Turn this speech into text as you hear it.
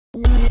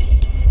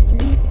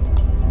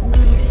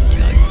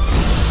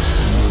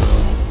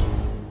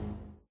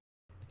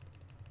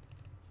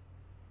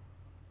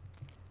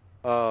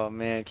Oh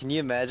man, can you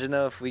imagine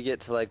though if we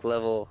get to like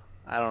level,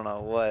 I don't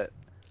know what,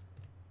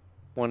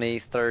 20,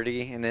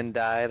 30 and then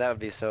die? That would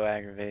be so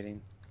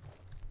aggravating.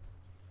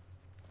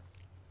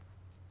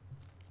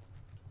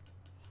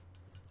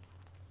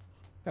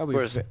 That'll Of be.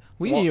 course,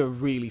 We one, need to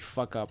really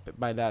fuck up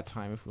by that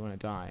time if we want to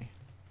die.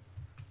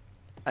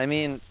 I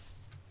mean,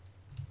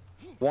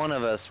 one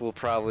of us will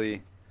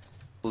probably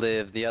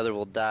live, the other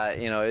will die.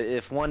 You know,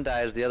 if one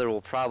dies, the other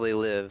will probably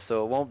live.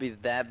 So it won't be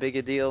that big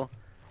a deal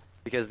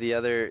because the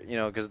other, you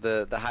know, because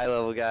the high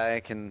level guy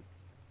can,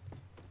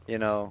 you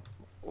know,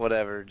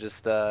 whatever,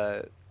 just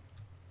you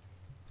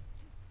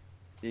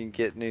can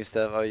get new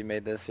stuff. Oh, you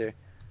made this here.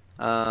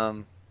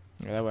 Um,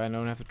 Yeah, that way I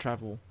don't have to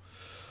travel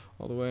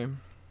all the way.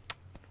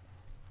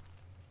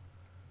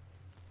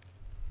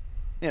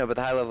 you know, but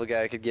the high level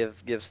guy could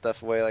give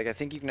stuff away. Like I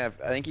think you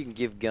can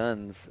give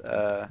guns.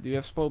 Do you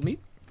have spoiled meat?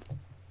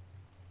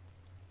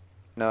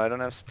 No, I don't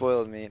have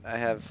spoiled meat. I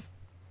have,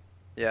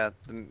 yeah,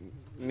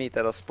 meat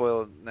that'll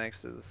spoil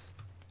next to this.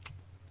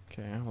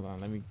 Okay, hold on.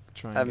 Let me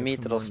try I and have get meat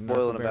some that'll more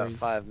spoil narco in about berries.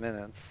 5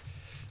 minutes.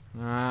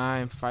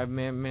 In 5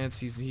 minutes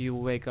he'll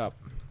wake up.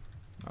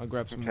 I'll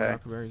grab some more Okay.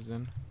 narco berries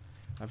then.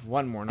 I have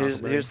one more narco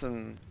Here's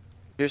berry.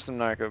 here's some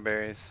narco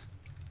berries.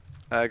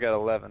 I got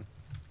 11.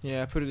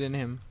 Yeah, put it in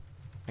him.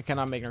 I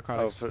cannot make Oh,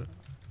 narcotics.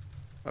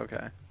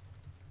 okay. I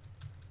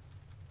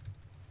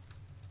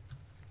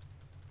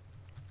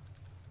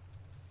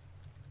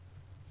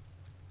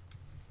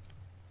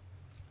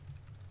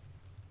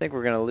think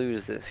we're gonna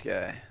lose this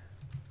guy.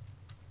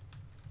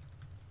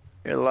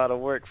 You're a lot of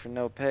work for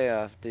no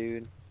payoff,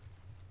 dude.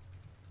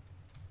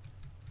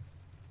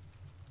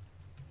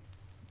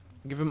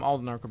 Give him all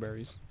the narco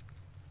berries.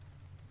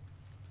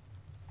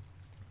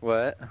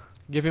 What?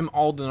 Give him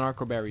all the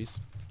narco berries.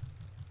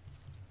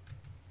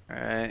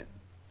 Alright.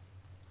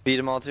 Feed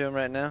them all to him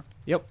right now?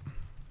 Yep.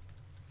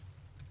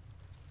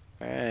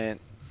 Alright.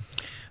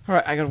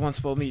 Alright, I got one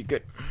spoiled meat.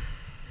 Good.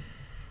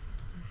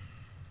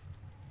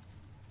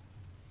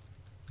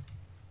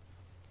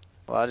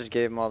 Well, I just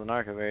gave him all the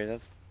narco berries.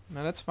 That's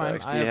No, that's fine.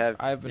 sucks. Do you have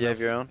I have do you enough. have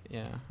your own?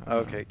 Yeah.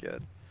 Okay,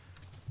 good.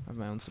 I have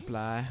my own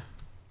supply.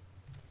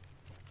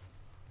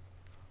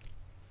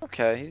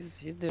 Okay,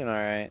 he's doing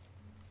alright.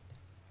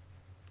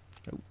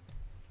 Oh.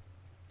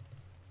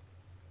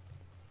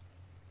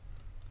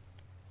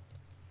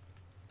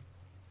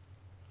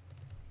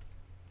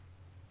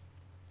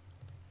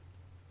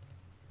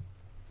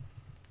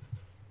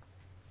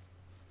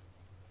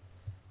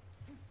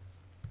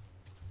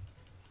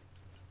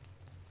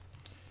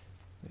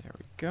 There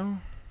we go.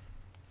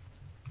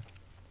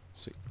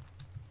 Sweet.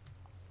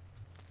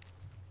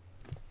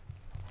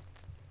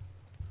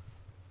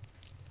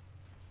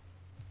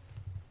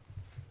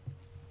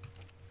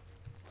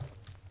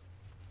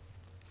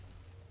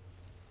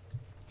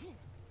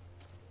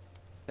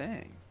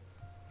 Dang.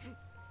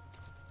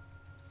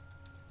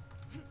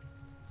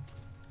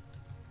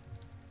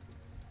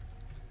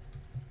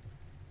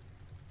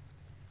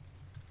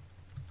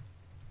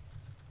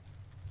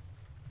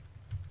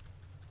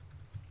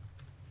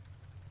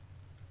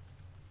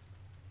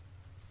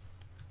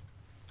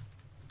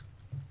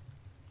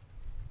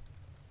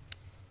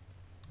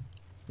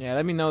 Yeah,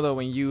 let me know though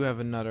when you have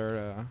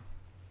another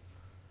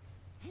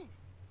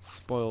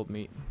spoiled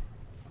meat.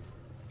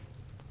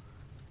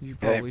 You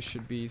Okay. probably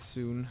should be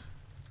soon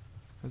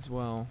as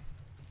well.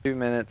 2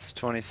 minutes,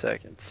 20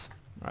 seconds.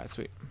 Alright,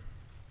 sweet.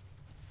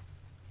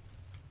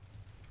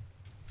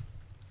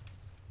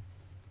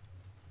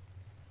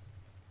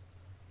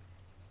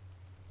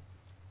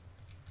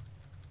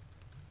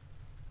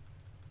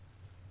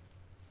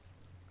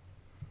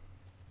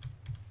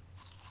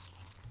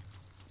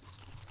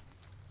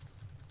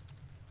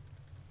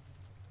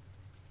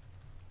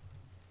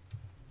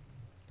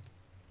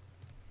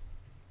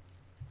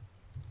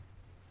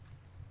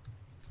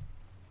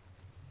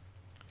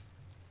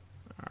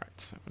 Alright,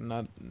 so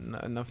not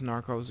enough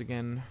narcos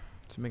again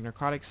to make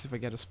narcotics if I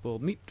get a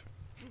spoiled meat.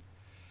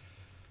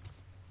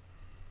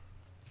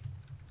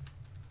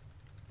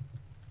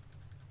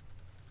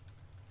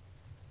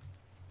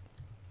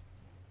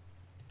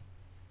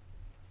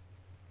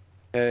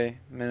 Okay,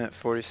 minute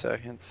 40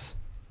 seconds.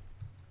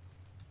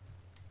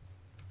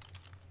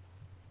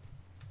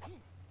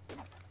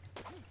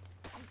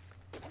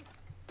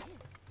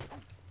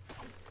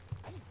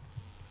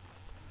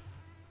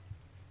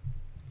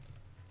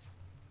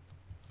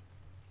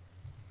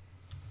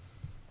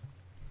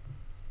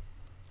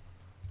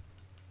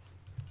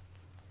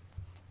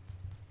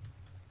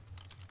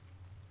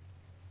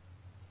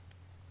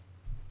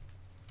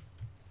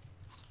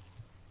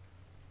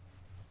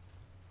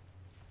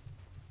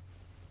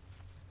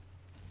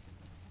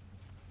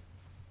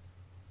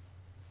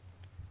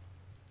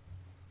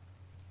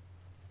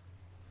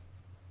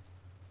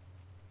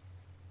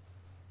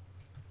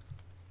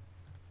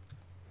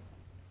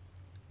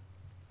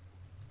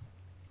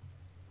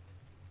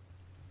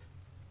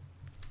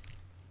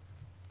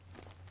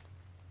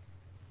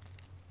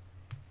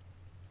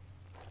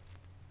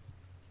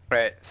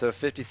 Right, so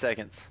 50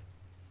 seconds.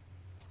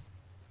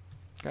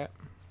 Okay.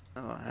 I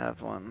don't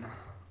have one.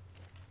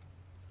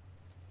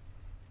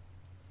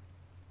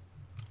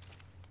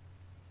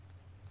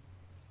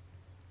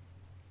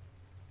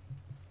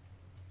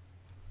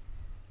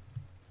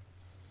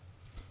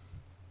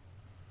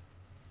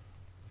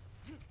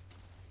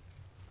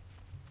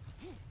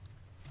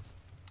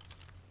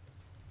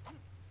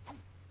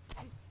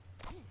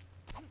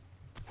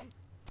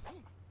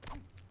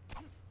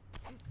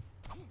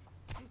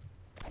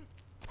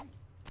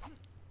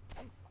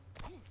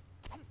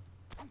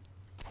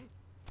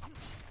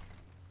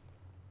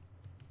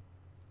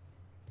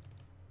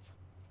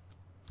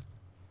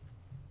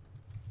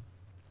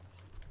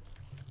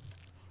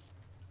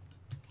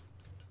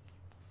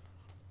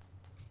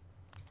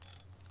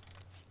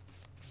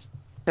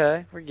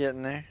 Okay, we're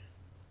getting there.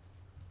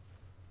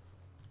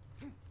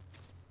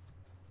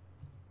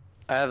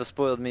 I have a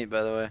spoiled meat,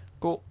 by the way.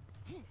 Cool.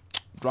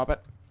 Drop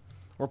it.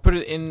 Or put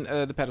it in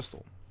the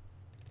pedestal.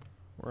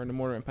 Or in the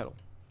mortar and pedal.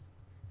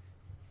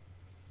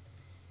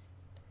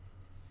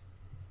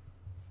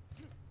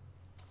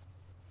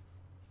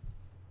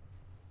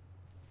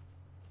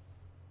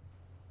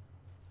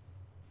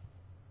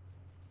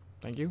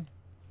 Thank you.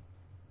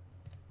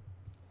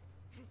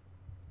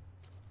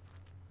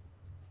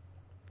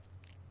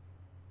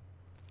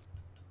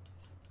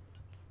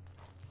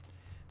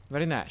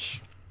 Very nice.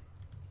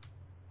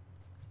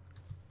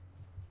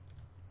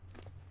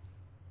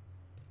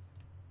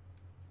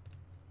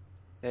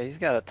 Yeah, he's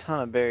got a ton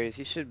of berries.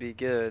 He should be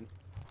good.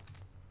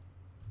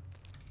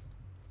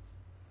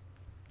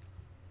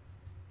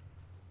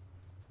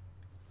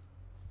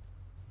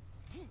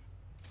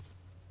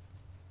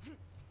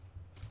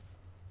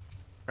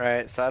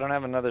 Right, so I don't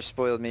have another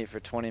spoiled meat for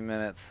 20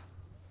 minutes.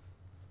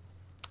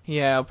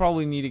 Yeah, I'll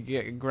probably need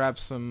to grab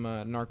some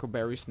narco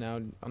berries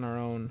now on our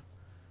own.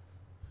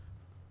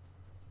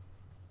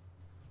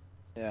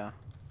 Yeah.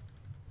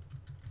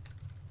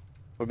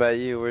 What about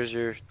you? When's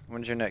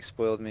your next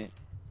spoiled meat?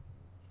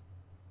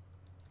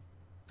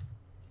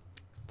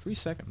 3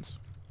 seconds.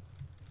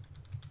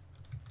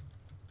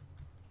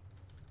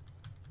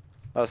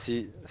 Oh,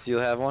 so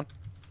you'll have one?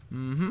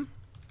 Mm-hmm.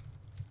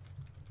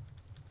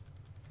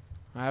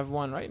 I have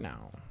one right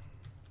now.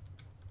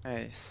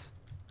 Nice.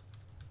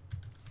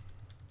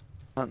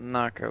 Hunt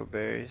narco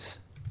berries.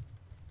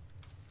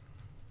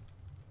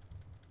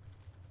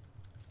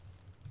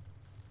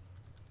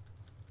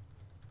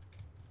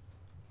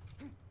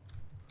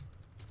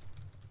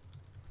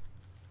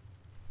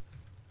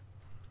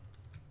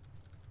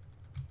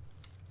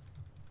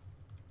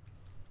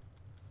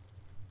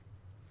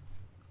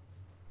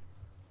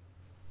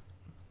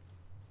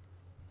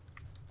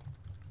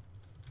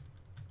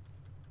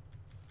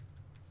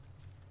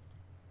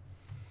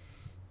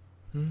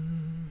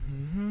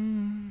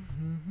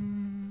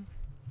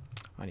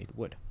 I need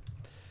wood.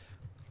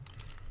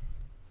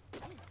 I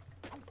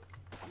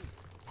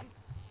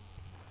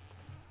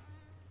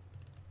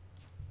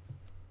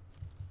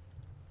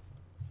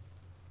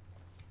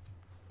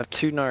have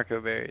 2 narco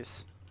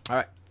berries.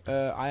 Alright.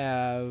 I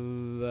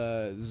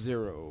have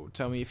 0.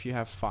 Tell me if you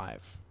have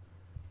 5.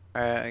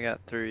 Alright, I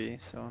got 3,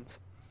 so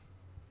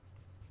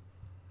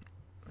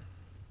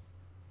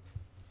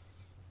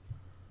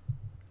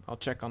I'll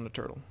check on the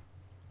turtle.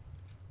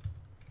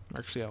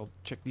 Actually, I'll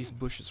check these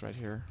bushes right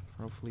here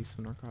for hopefully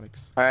some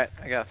narcotics. Alright,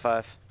 I got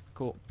 5.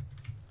 Cool.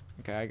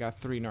 Okay, I got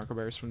 3 narco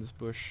berries from this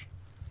bush.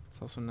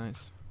 It's also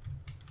nice.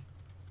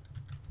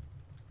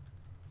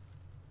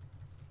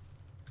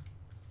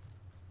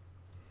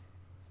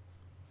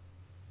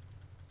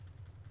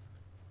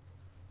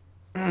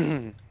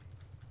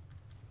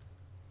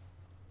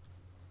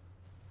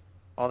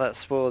 All that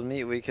spoiled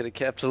meat we could have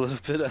kept a little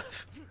bit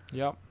of.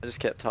 Yep. I just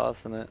kept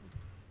tossing it.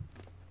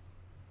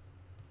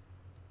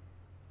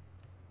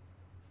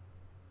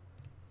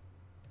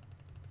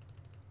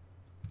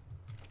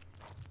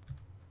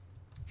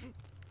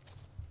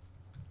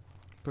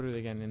 Put it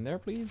again in there,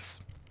 please.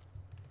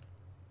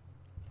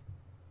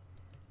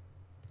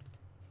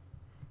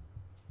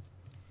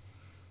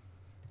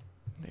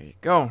 There you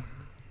go.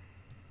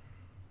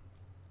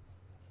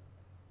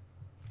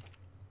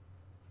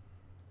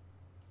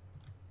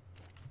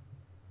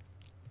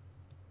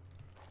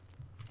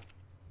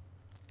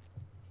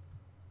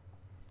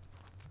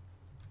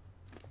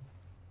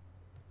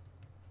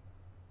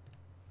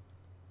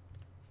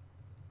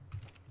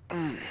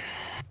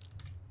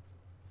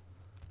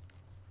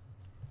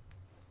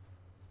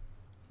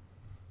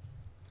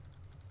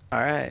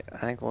 Alright, I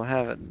think we'll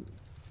have it.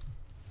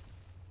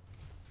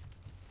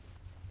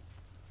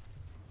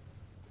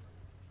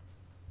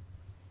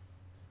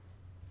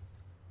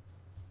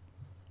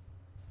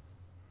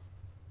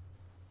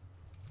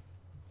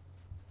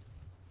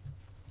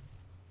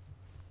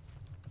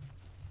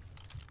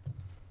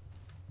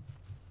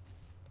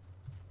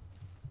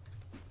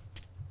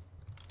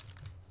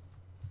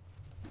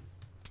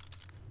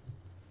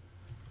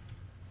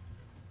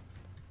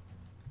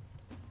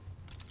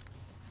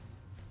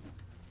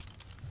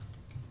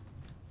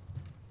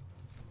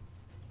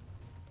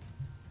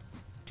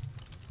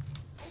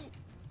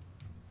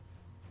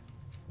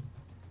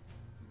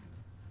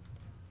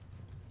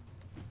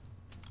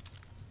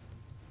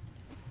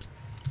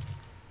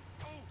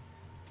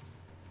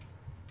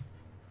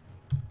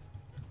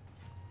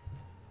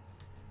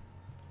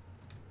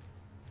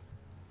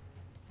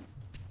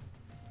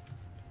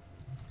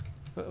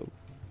 Uh-oh.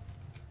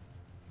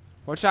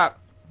 Watch out!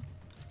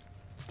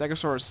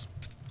 Stegosaurus.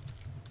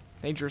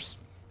 Dangerous.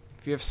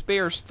 If you have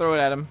spears, throw it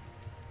at him.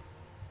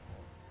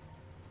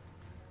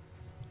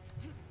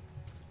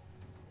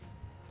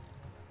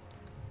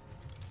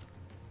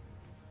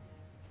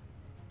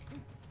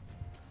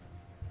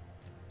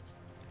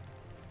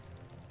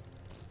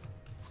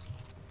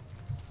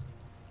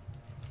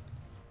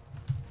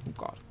 Oh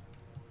god.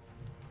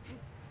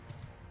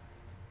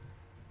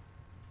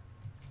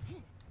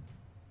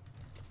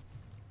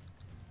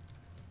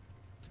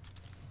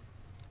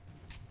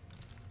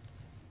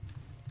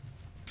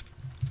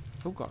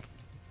 Oh god.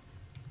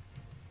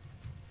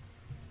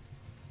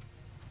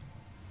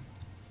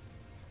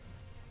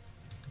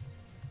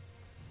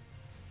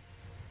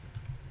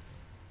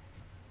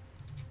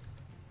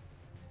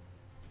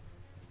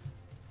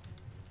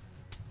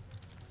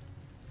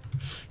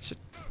 Shit.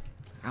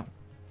 Ow.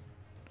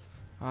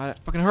 That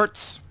fucking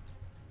hurts.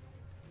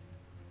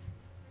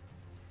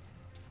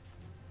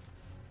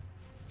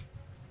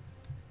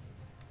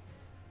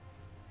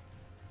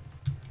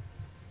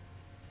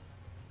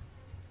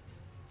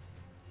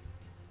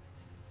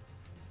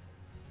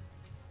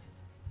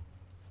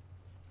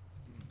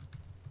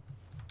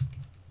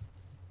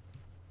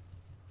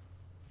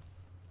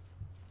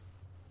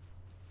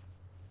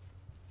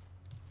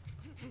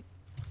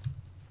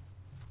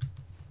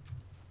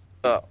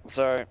 Oh,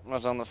 sorry. I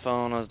was on the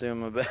phone. I was doing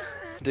my best,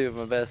 doing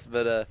my best.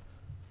 But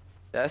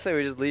yeah, I say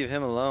we just leave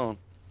him alone.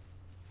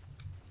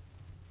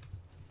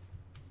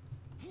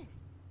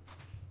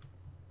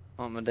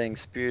 I want my dang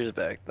spears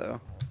back though.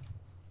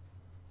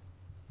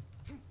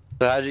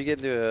 So how'd you get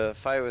into a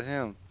fight with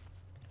him?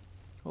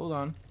 Hold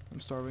on. I'm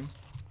starving.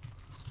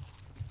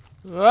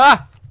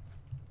 Ah!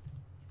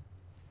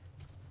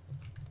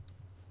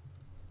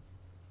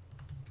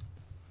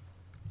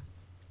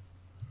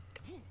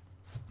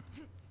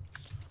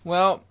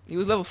 Well, he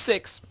was level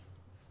 6.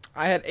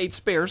 I had 8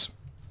 spares.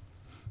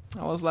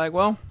 I was like,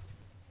 well,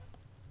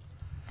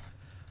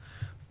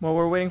 while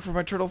we're waiting for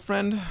my turtle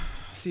friend,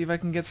 see if I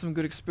can get some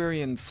good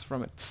experience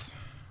from it.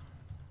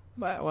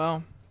 But,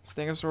 well,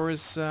 Stegosaur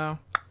is still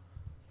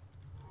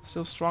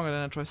stronger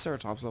than a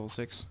Triceratops level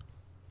 6.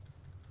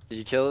 Did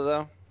you kill it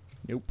though?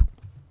 Nope.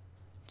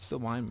 It's still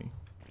behind me.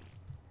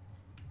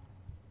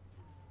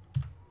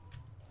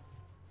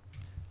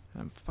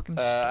 I'm fucking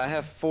I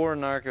have 4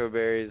 narco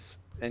berries,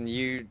 and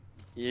you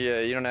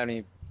don't have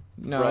any.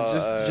 No, raw,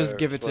 just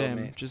give it to explode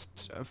him. meat.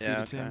 Just feed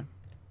Yeah, it to okay. him.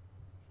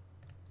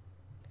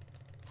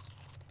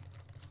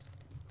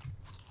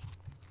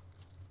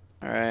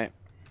 Alright.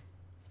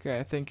 Okay,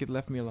 I think it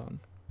left me alone.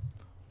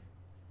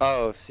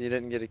 Oh, so you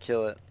didn't get to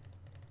kill it.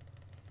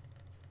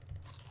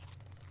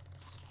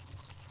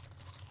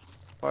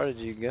 Where did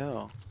you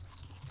go?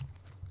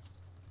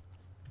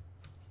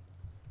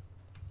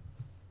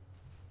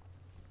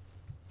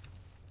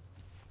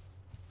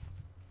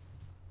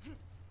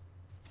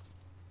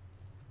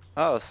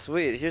 Oh,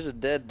 sweet. Here's a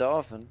dead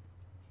dolphin.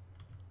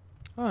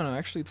 Oh no,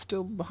 actually it's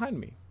still behind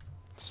me.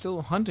 It's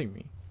still hunting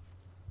me.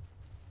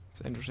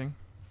 It's interesting.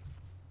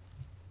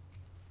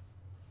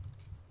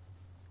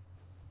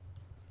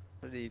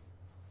 What did he...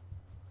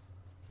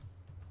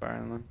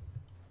 Barnum.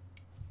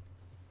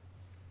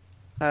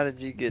 How did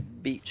you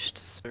get beached,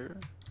 sir?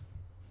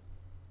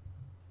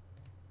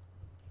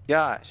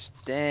 Gosh,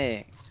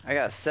 dang. I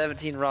got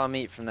 17 raw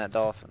meat from that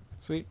dolphin.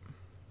 Sweet.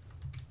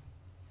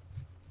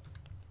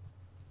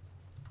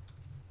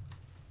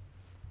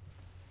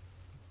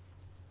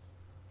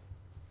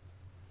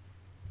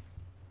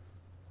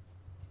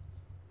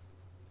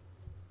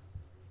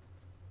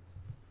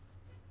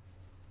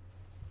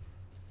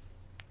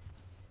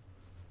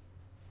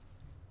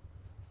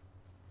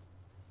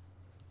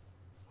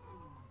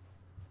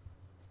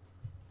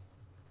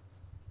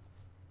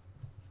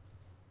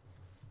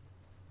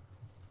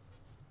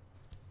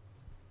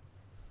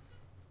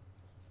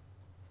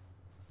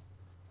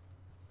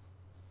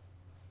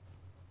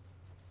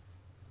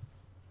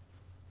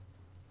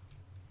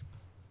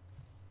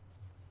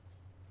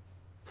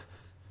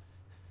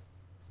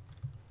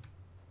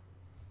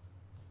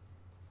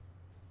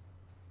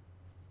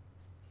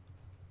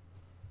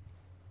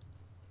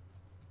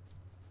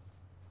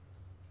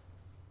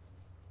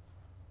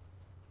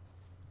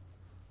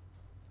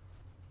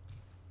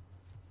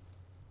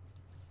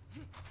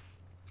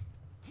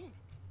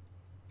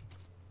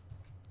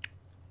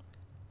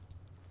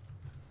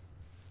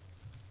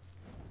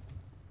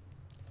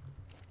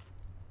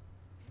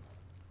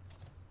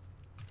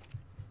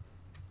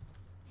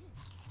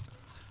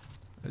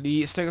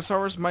 The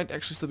Stegosaurus might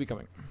actually still be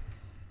coming.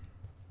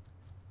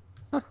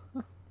 I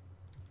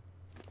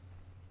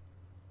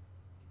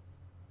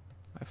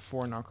have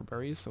 4 narco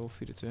berries, so we'll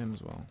feed it to him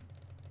as well.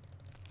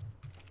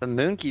 The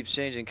moon keeps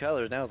changing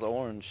colors. Now it's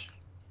orange.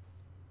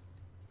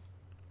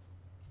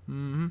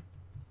 Mm-hmm.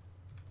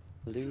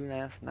 Blue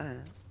last night.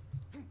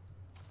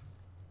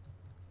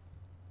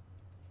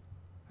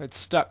 It's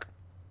stuck.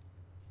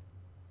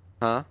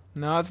 Huh?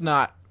 No, it's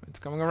not. It's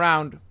coming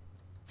around.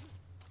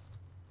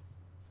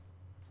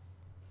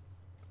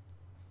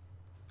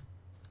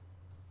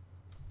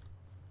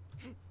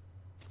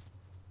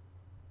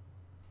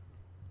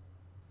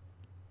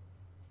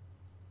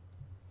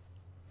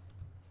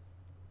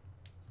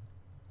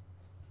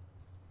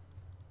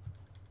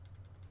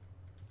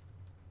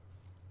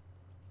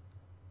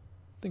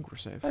 I think we're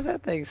safe. Why is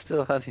that thing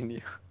still hunting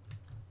you?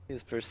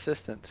 He's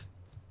persistent.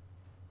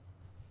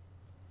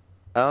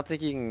 I don't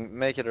think you can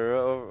make it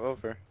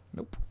over.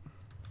 Nope.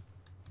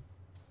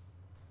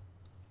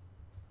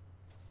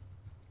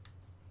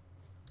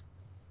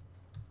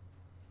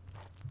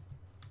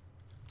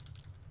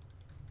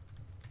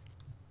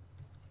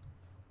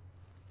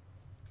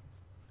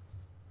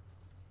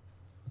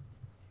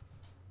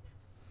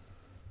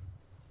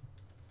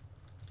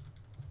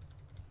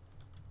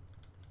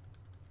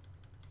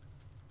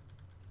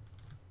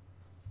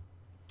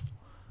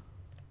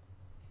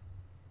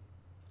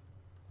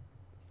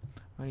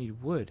 I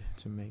need wood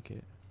to make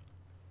it.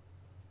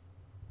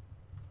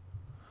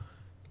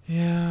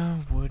 Yeah,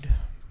 wood.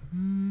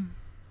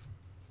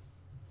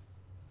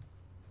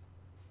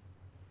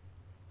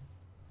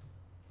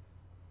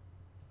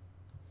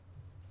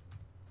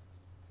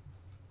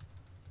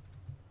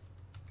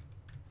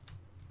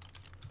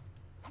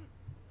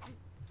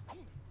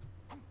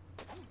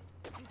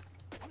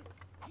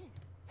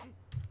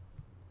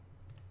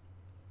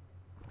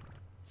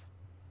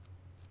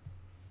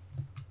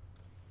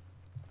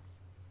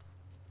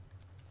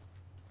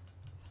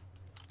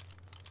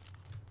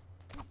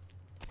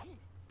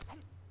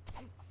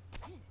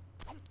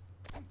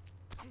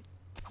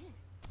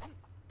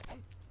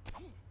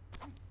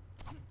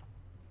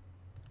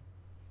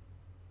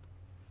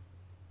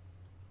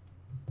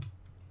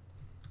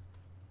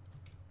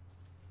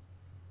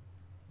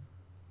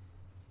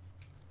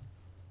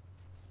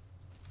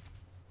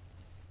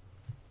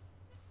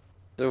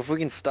 So if we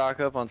can stock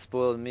up on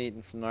spoiled meat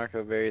and some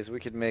narco berries, we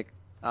could make,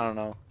 I don't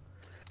know,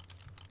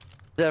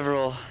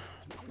 several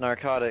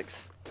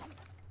narcotics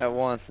at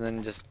once, and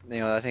then just, you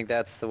know, I think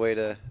that's the way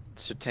to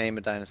tame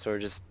a dinosaur.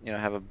 Just, you know,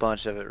 have a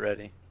bunch of it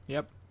ready.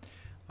 Yep.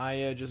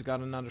 I just got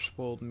another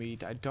spoiled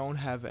meat. I don't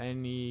have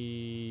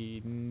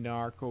any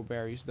narco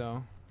berries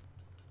though.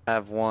 I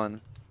have one.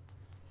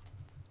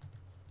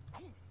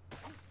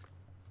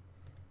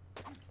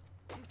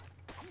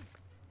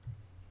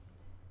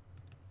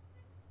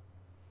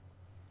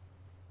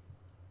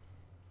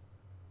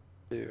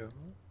 Two.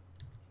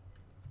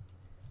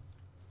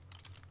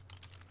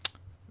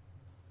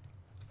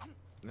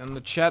 In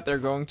the chat, they're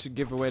going to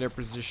give away their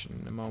position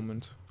in a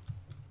moment.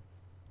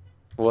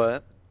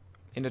 What?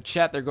 In the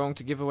chat, they're going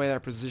to give away their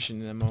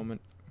position in a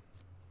moment.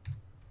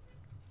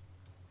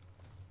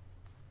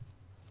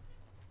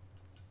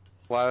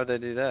 Why would they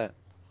do that?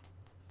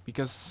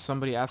 Because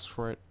somebody asked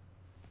for it.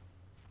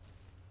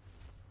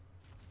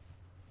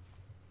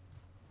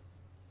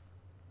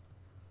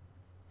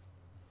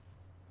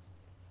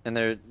 And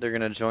they're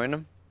gonna join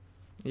them?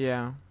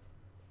 Yeah.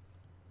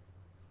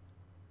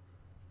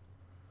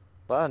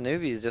 A lot of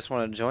newbies just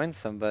want to join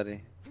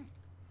somebody. You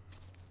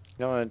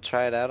don't want to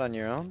try it out on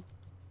your own?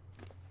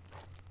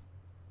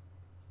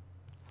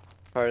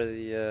 Part of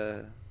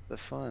the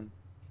fun.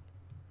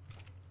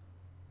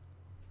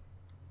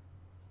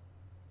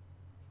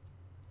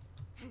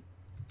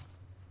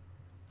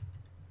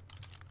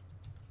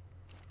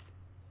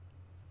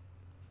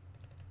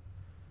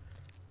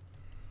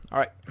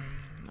 Alright.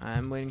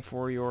 I'm waiting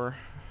for your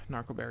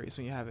narco berries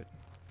when you have it.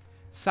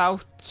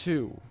 South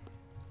 2.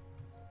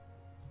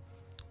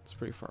 It's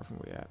pretty far from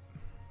where we at.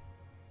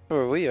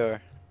 Where we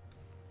are.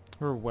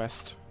 We're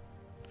west.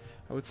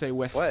 I would say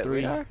west What,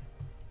 3. we are?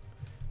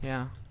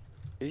 Yeah.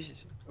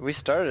 We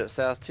started at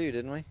South 2,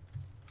 didn't we?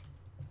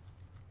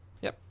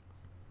 Yep.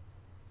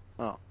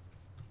 Oh.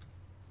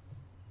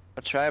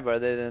 What tribe are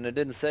they then? It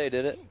didn't say,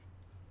 did it?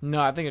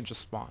 No, I think it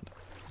just spawned.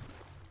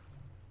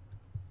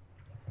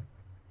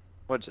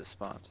 What just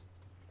spawned?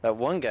 That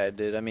one guy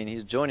did. I mean,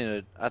 he's joining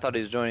it. I thought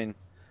he was joining.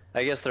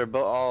 I guess they're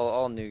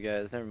all new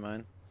guys. Never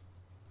mind.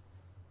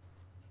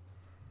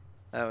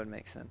 That would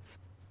make sense.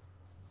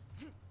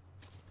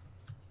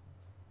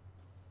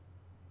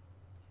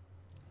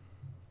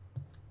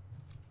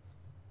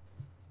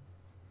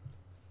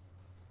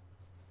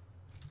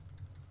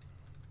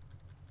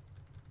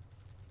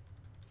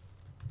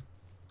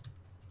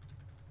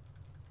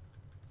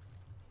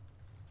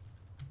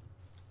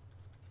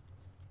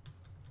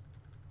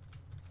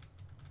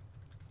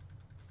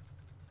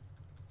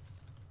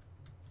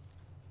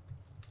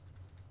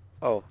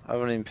 Oh, I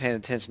wasn't even paying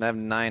attention. I have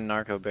 9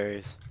 narco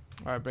berries.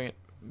 Alright, bring it.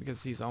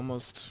 Because he's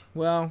almost...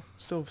 Well,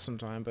 still some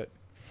time, but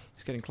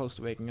he's getting close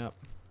to waking up.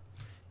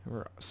 And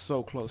we're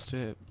so close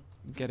to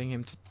getting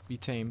him to be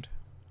tamed.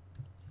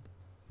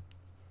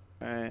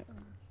 Alright.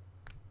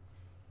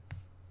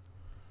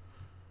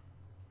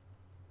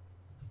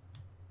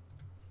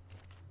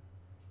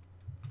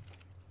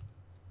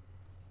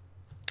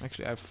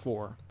 Actually, I have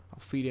 4. I'll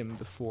feed him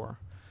the 4.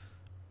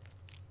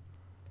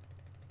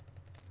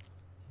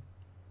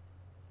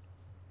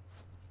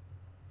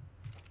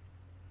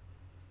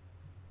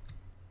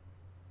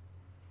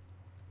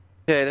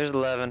 Okay, there's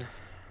 11.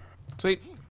 Sweet.